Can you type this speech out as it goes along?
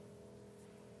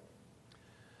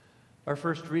Our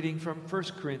first reading from 1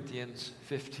 Corinthians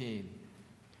 15.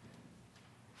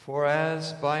 For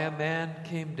as by a man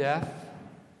came death,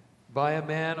 by a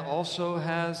man also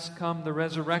has come the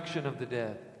resurrection of the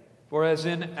dead. For as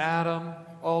in Adam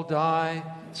all die,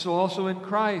 so also in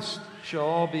Christ shall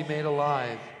all be made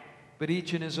alive, but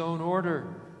each in his own order.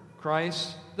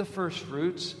 Christ the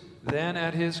firstfruits, then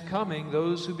at his coming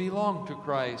those who belong to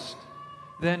Christ.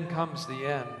 Then comes the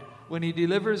end, when he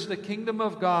delivers the kingdom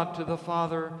of God to the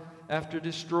Father, after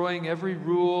destroying every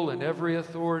rule and every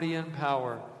authority and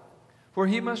power. For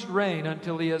he must reign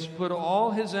until he has put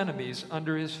all his enemies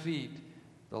under his feet.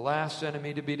 The last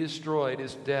enemy to be destroyed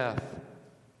is death.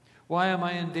 Why am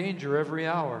I in danger every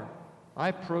hour?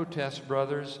 I protest,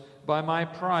 brothers, by my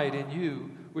pride in you,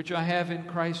 which I have in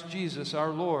Christ Jesus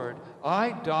our Lord.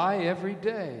 I die every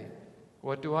day.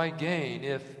 What do I gain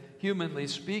if, humanly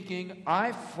speaking,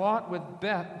 I fought with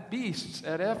beasts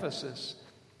at Ephesus?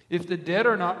 If the dead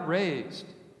are not raised,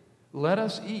 let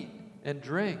us eat and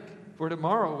drink, for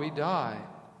tomorrow we die.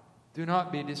 Do not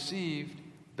be deceived.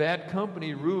 Bad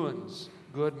company ruins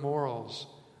good morals.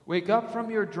 Wake up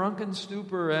from your drunken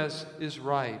stupor as is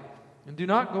right, and do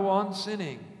not go on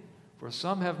sinning, for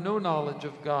some have no knowledge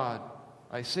of God.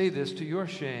 I say this to your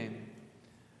shame.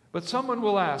 But someone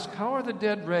will ask, how are the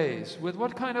dead raised? With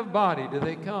what kind of body do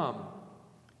they come?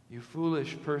 You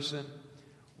foolish person,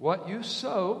 what you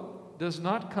sow does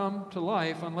not come to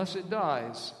life unless it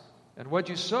dies. And what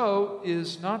you sow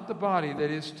is not the body that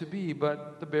is to be,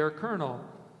 but the bare kernel,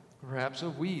 perhaps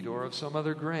of wheat or of some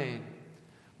other grain.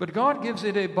 But God gives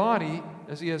it a body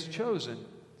as he has chosen,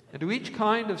 and to each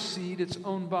kind of seed its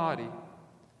own body.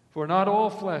 For not all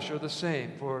flesh are the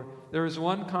same, for there is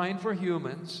one kind for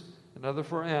humans, another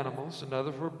for animals,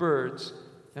 another for birds,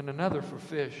 and another for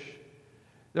fish.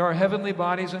 There are heavenly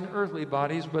bodies and earthly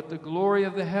bodies, but the glory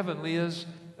of the heavenly is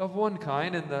of one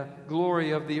kind, and the glory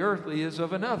of the earthly is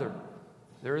of another.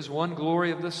 There is one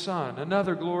glory of the sun,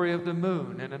 another glory of the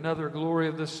moon, and another glory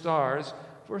of the stars,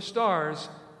 for stars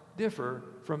differ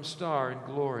from star in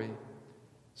glory.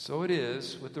 So it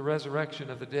is with the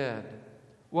resurrection of the dead.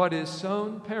 What is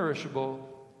sown is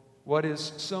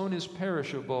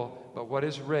perishable, but what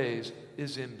is raised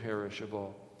is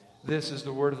imperishable. This is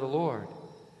the word of the Lord.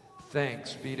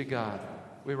 Thanks be to God.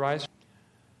 We rise.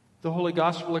 The Holy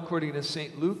Gospel according to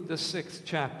St. Luke, the 6th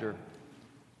chapter.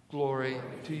 Glory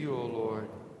to you, O Lord.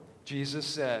 Jesus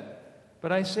said,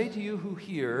 but I say to you who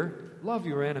hear, love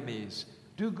your enemies.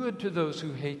 Do good to those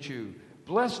who hate you.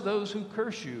 Bless those who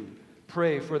curse you.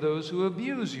 Pray for those who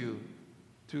abuse you.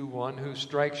 To one who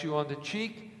strikes you on the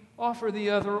cheek, offer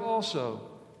the other also.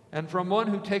 And from one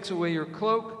who takes away your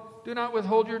cloak, do not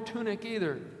withhold your tunic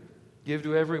either. Give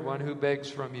to everyone who begs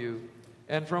from you.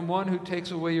 And from one who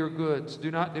takes away your goods,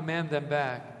 do not demand them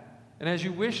back. And as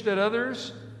you wish that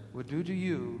others would do to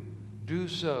you, do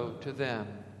so to them.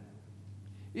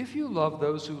 If you love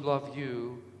those who love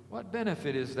you, what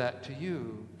benefit is that to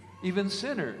you? Even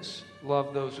sinners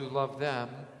love those who love them.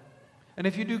 And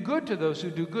if you do good to those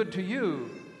who do good to you,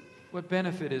 what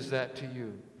benefit is that to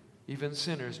you? Even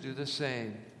sinners do the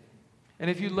same. And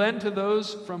if you lend to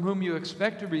those from whom you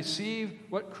expect to receive,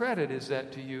 what credit is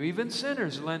that to you? Even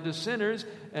sinners lend to sinners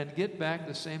and get back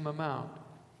the same amount.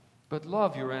 But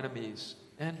love your enemies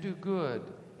and do good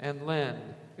and lend,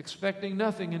 expecting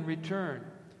nothing in return.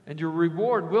 And your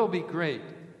reward will be great,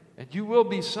 and you will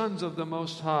be sons of the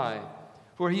Most High.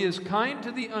 For he is kind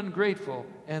to the ungrateful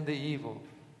and the evil.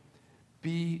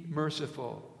 Be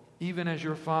merciful, even as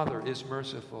your Father is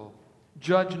merciful.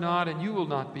 Judge not, and you will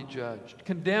not be judged.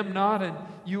 Condemn not, and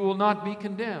you will not be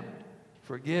condemned.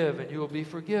 Forgive, and you will be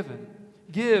forgiven.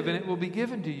 Give, and it will be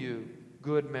given to you.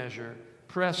 Good measure,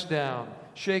 pressed down,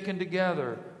 shaken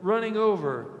together, running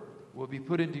over, will be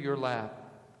put into your lap.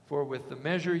 For with the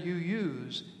measure you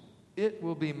use, it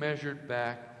will be measured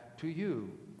back to you.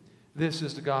 This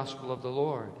is the gospel of the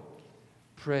Lord.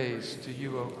 Praise to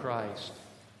you, O Christ.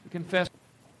 We confess.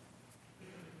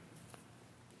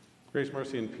 Grace,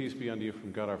 mercy, and peace be unto you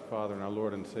from God our Father and our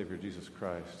Lord and Savior Jesus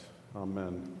Christ.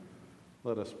 Amen.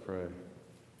 Let us pray.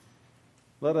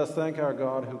 Let us thank our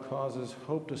God who causes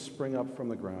hope to spring up from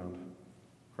the ground.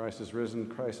 Christ is risen,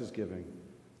 Christ is giving.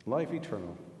 Life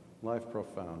eternal, life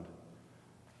profound.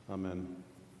 Amen.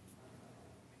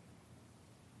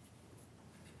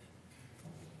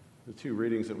 The two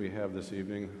readings that we have this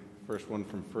evening, first one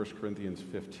from 1 Corinthians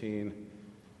 15,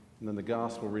 and then the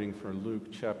gospel reading from Luke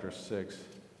chapter 6.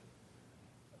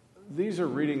 These are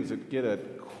readings that get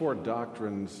at core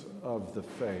doctrines of the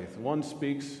faith. One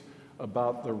speaks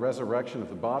about the resurrection of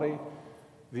the body.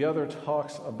 The other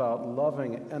talks about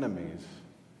loving enemies.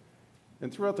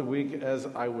 And throughout the week, as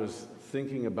I was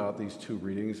thinking about these two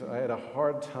readings, I had a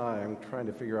hard time trying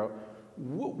to figure out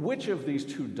which of these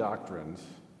two doctrines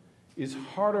is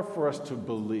harder for us to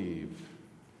believe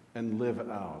and live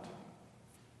out.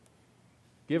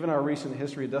 Given our recent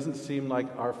history, it doesn't seem like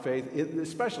our faith,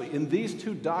 especially in these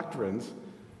two doctrines,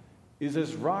 is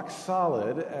as rock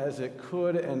solid as it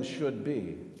could and should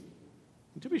be.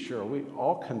 And to be sure, we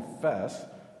all confess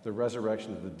the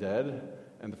resurrection of the dead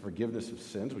and the forgiveness of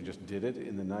sins. We just did it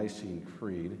in the Nicene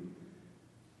Creed.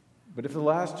 But if the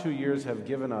last 2 years have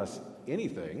given us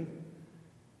anything,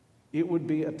 it would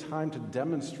be a time to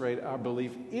demonstrate our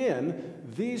belief in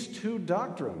these two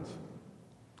doctrines.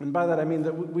 And by that I mean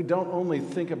that we don't only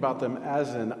think about them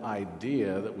as an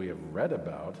idea that we have read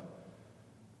about,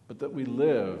 but that we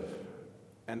live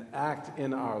and act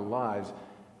in our lives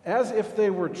as if they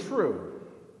were true,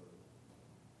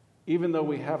 even though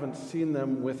we haven't seen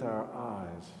them with our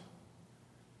eyes.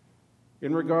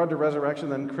 In regard to resurrection,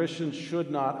 then, Christians should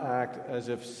not act as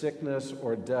if sickness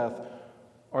or death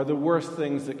are the worst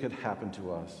things that could happen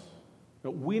to us.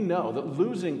 But we know that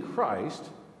losing Christ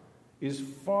is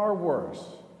far worse.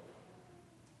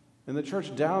 And the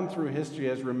church down through history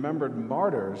has remembered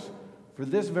martyrs for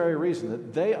this very reason,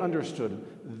 that they understood,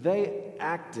 they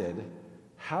acted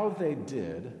how they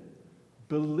did,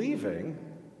 believing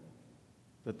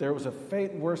that there was a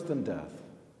fate worse than death.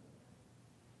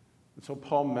 And so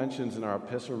Paul mentions in our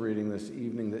epistle reading this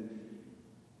evening that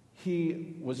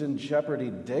he was in jeopardy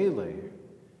daily,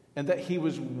 and that he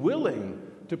was willing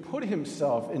to put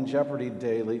himself in jeopardy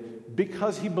daily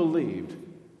because he believed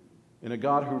in a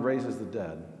God who raises the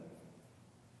dead.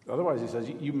 Otherwise, he says,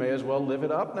 you may as well live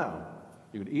it up now.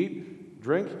 You could eat,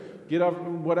 drink, get up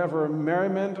whatever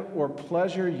merriment or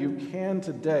pleasure you can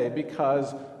today,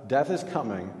 because death is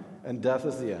coming and death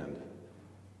is the end.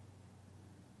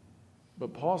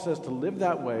 But Paul says to live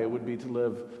that way would be to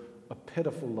live a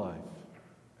pitiful life.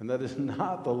 And that is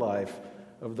not the life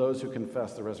of those who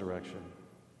confess the resurrection.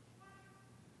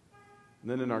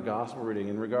 And then in our gospel reading,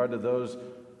 in regard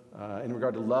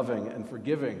to loving and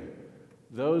forgiving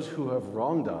those who have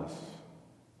wronged us,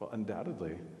 well,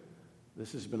 undoubtedly,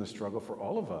 this has been a struggle for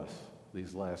all of us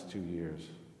these last 2 years.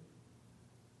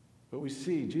 But we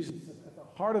see Jesus at the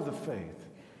heart of the faith,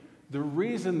 the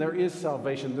reason there is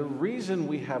salvation, the reason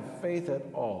we have faith at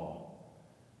all,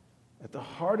 at the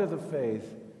heart of the faith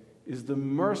is the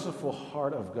merciful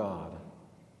heart of God.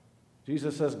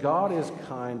 Jesus says, God is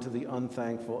kind to the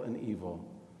unthankful and evil.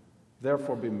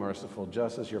 Therefore be merciful,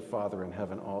 just as your Father in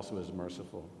heaven also is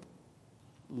merciful.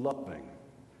 Loving,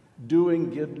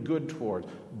 doing good towards,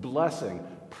 blessing,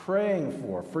 praying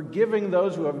for, forgiving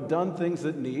those who have done things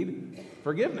that need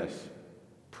forgiveness,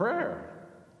 prayer,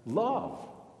 love.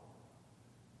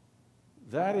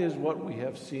 That is what we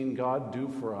have seen God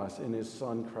do for us in his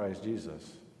Son, Christ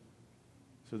Jesus.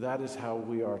 So that is how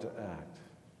we are to act.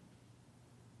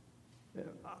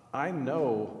 I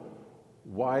know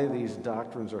why these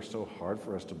doctrines are so hard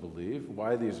for us to believe,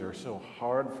 why these are so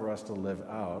hard for us to live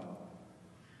out.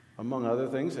 Among other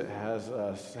things, it has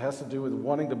to do with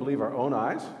wanting to believe our own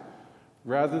eyes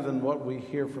rather than what we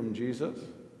hear from Jesus.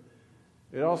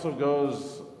 It also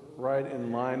goes right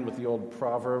in line with the old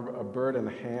proverb, a bird in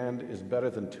the hand is better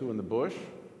than two in the bush,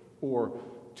 or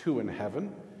two in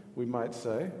heaven, we might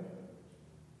say.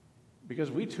 Because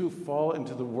we too fall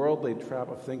into the worldly trap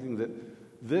of thinking that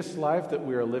this life that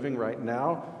we are living right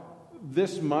now,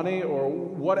 this money or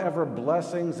whatever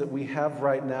blessings that we have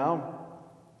right now,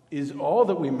 is all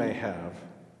that we may have,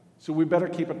 so we better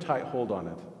keep a tight hold on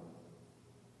it.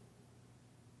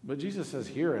 But Jesus says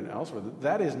here and elsewhere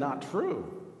that is not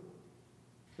true.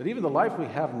 That even the life we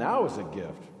have now is a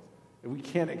gift, and we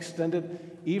can't extend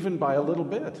it even by a little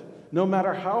bit. No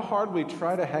matter how hard we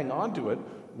try to hang on to it,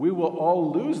 we will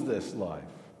all lose this life.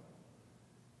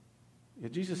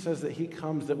 Yet Jesus says that he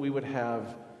comes that we would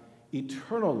have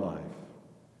eternal life,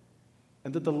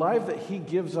 and that the life that he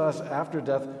gives us after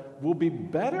death will be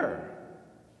better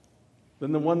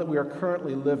than the one that we are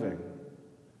currently living.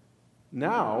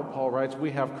 Now, Paul writes,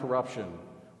 we have corruption,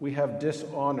 we have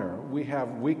dishonor, we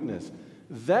have weakness.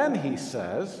 Then, he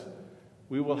says,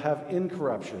 we will have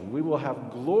incorruption, we will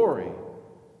have glory,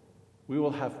 we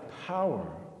will have power.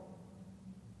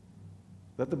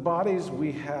 That the bodies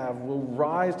we have will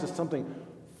rise to something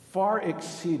far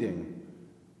exceeding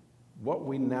what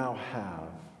we now have.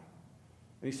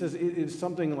 And he says it is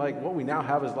something like what we now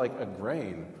have is like a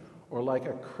grain or like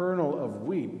a kernel of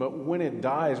wheat, but when it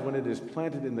dies, when it is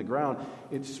planted in the ground,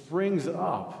 it springs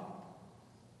up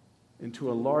into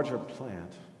a larger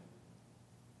plant.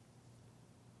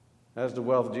 As to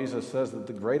wealth, Jesus says that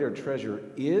the greater treasure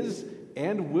is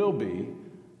and will be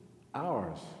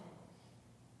ours.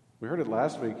 We heard it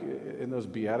last week in those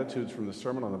Beatitudes from the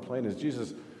Sermon on the Plain as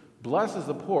Jesus blesses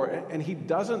the poor, and he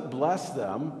doesn't bless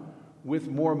them with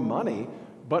more money,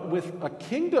 but with a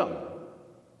kingdom,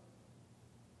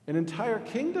 an entire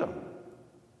kingdom.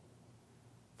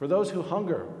 For those who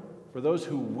hunger, for those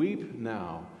who weep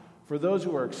now, for those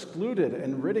who are excluded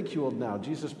and ridiculed now,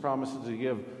 Jesus promises to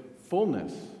give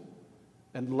fullness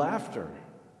and laughter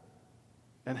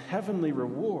and heavenly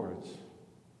rewards.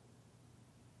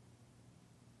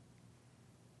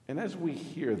 And as we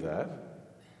hear that,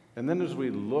 and then as we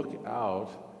look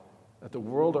out at the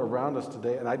world around us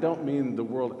today, and I don't mean the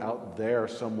world out there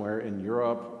somewhere in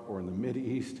Europe or in the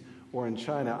Mideast or in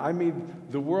China, I mean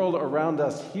the world around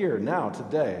us here, now,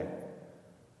 today,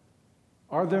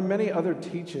 are there many other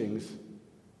teachings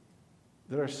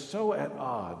that are so at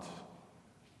odds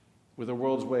with the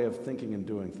world's way of thinking and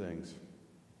doing things?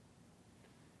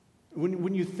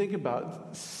 When you think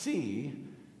about, see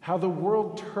how the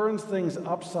world turns things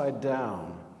upside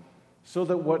down so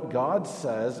that what God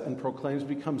says and proclaims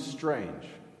becomes strange,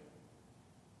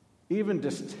 even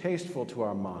distasteful to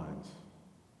our minds.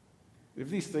 If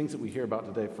these things that we hear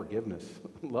about today, forgiveness,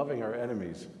 loving our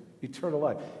enemies, eternal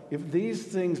life, if these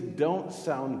things don't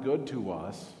sound good to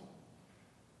us,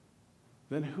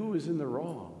 then who is in the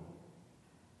wrong?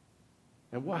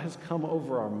 And what has come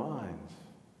over our minds?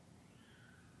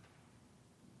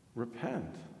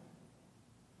 Repent.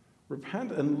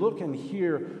 Repent and look and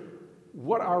hear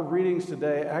what our readings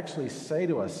today actually say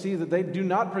to us. See that they do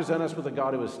not present us with a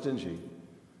God who is stingy.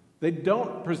 They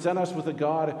don't present us with a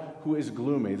God who is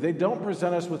gloomy. They don't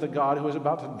present us with a God who is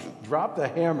about to drop the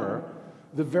hammer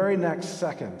the very next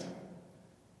second.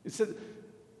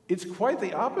 It's quite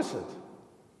the opposite.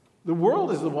 The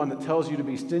world is the one that tells you to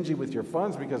be stingy with your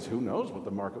funds because who knows what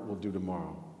the market will do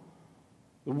tomorrow.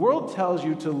 The world tells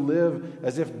you to live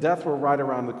as if death were right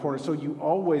around the corner, so you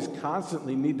always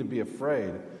constantly need to be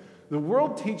afraid. The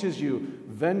world teaches you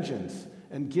vengeance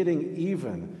and getting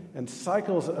even and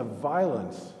cycles of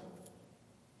violence.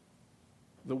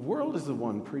 The world is the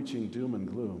one preaching doom and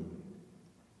gloom.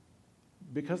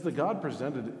 Because the God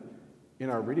presented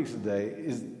in our readings today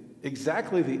is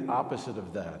exactly the opposite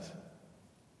of that.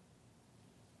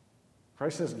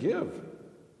 Christ says, give.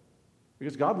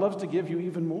 Because God loves to give you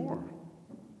even more.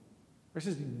 Christ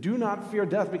says, do not fear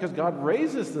death because God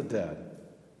raises the dead.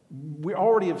 We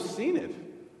already have seen it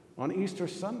on Easter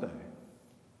Sunday.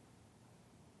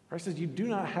 Christ says, you do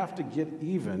not have to get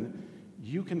even.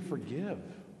 You can forgive.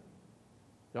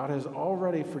 God has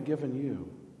already forgiven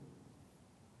you.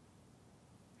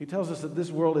 He tells us that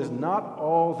this world is not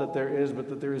all that there is, but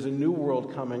that there is a new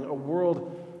world coming, a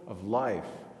world of life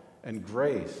and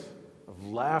grace, of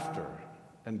laughter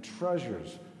and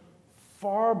treasures,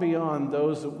 far beyond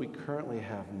those that we currently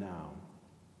have now.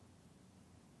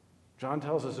 John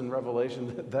tells us in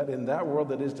Revelation that in that world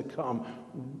that is to come,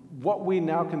 what we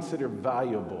now consider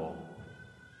valuable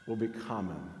will be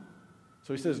common.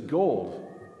 So he says gold,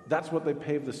 that's what they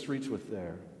pave the streets with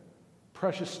there.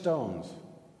 Precious stones,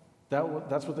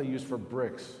 that's what they use for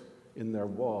bricks in their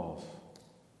walls.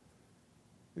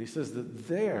 And he says that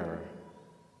there,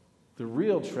 the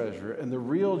real treasure and the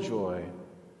real joy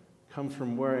comes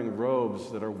from wearing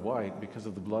robes that are white because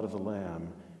of the blood of the Lamb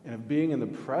and of being in the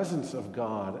presence of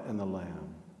God and the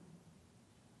Lamb.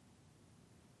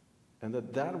 And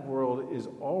that world is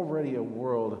already a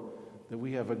world that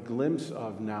we have a glimpse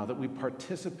of now, that we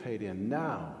participate in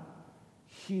now,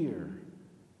 here,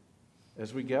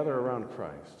 as we gather around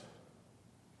Christ.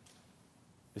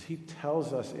 As he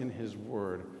tells us in his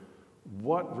word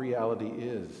what reality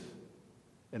is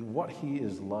and what he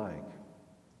is like.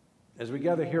 As we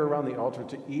gather here around the altar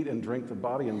to eat and drink the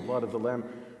body and blood of the Lamb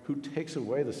who takes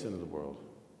away the sin of the world,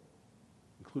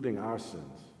 including our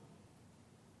sins.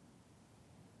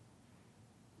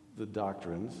 The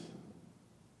doctrines,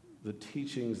 the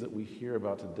teachings that we hear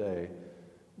about today,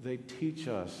 they teach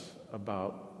us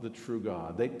about the true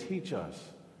God. They teach us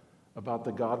about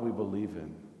the God we believe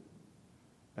in.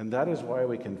 And that is why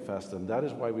we confess them. That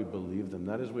is why we believe them.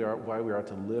 That is why we are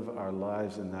to live our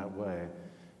lives in that way.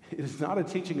 It is not a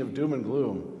teaching of doom and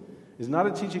gloom. It is not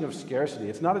a teaching of scarcity.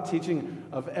 It's not a teaching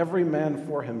of every man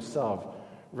for himself.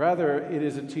 Rather, it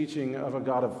is a teaching of a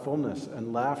God of fullness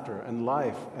and laughter and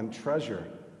life and treasure.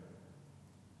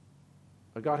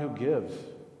 A God who gives,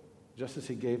 just as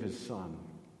he gave his son.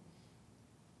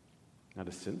 Now,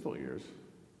 to sinful ears,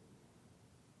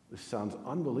 this sounds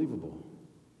unbelievable.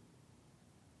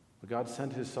 But God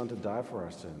sent his son to die for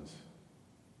our sins.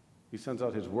 He sends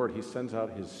out his word. He sends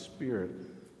out his spirit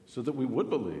so that we would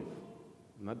believe.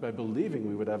 And that by believing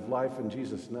we would have life in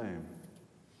Jesus' name.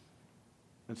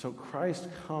 And so Christ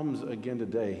comes again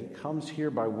today. He comes here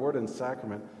by word and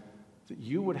sacrament that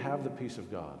you would have the peace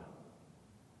of God,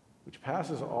 which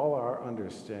passes all our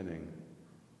understanding,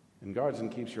 and guards and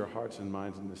keeps your hearts and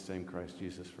minds in the same Christ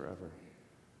Jesus forever.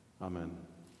 Amen.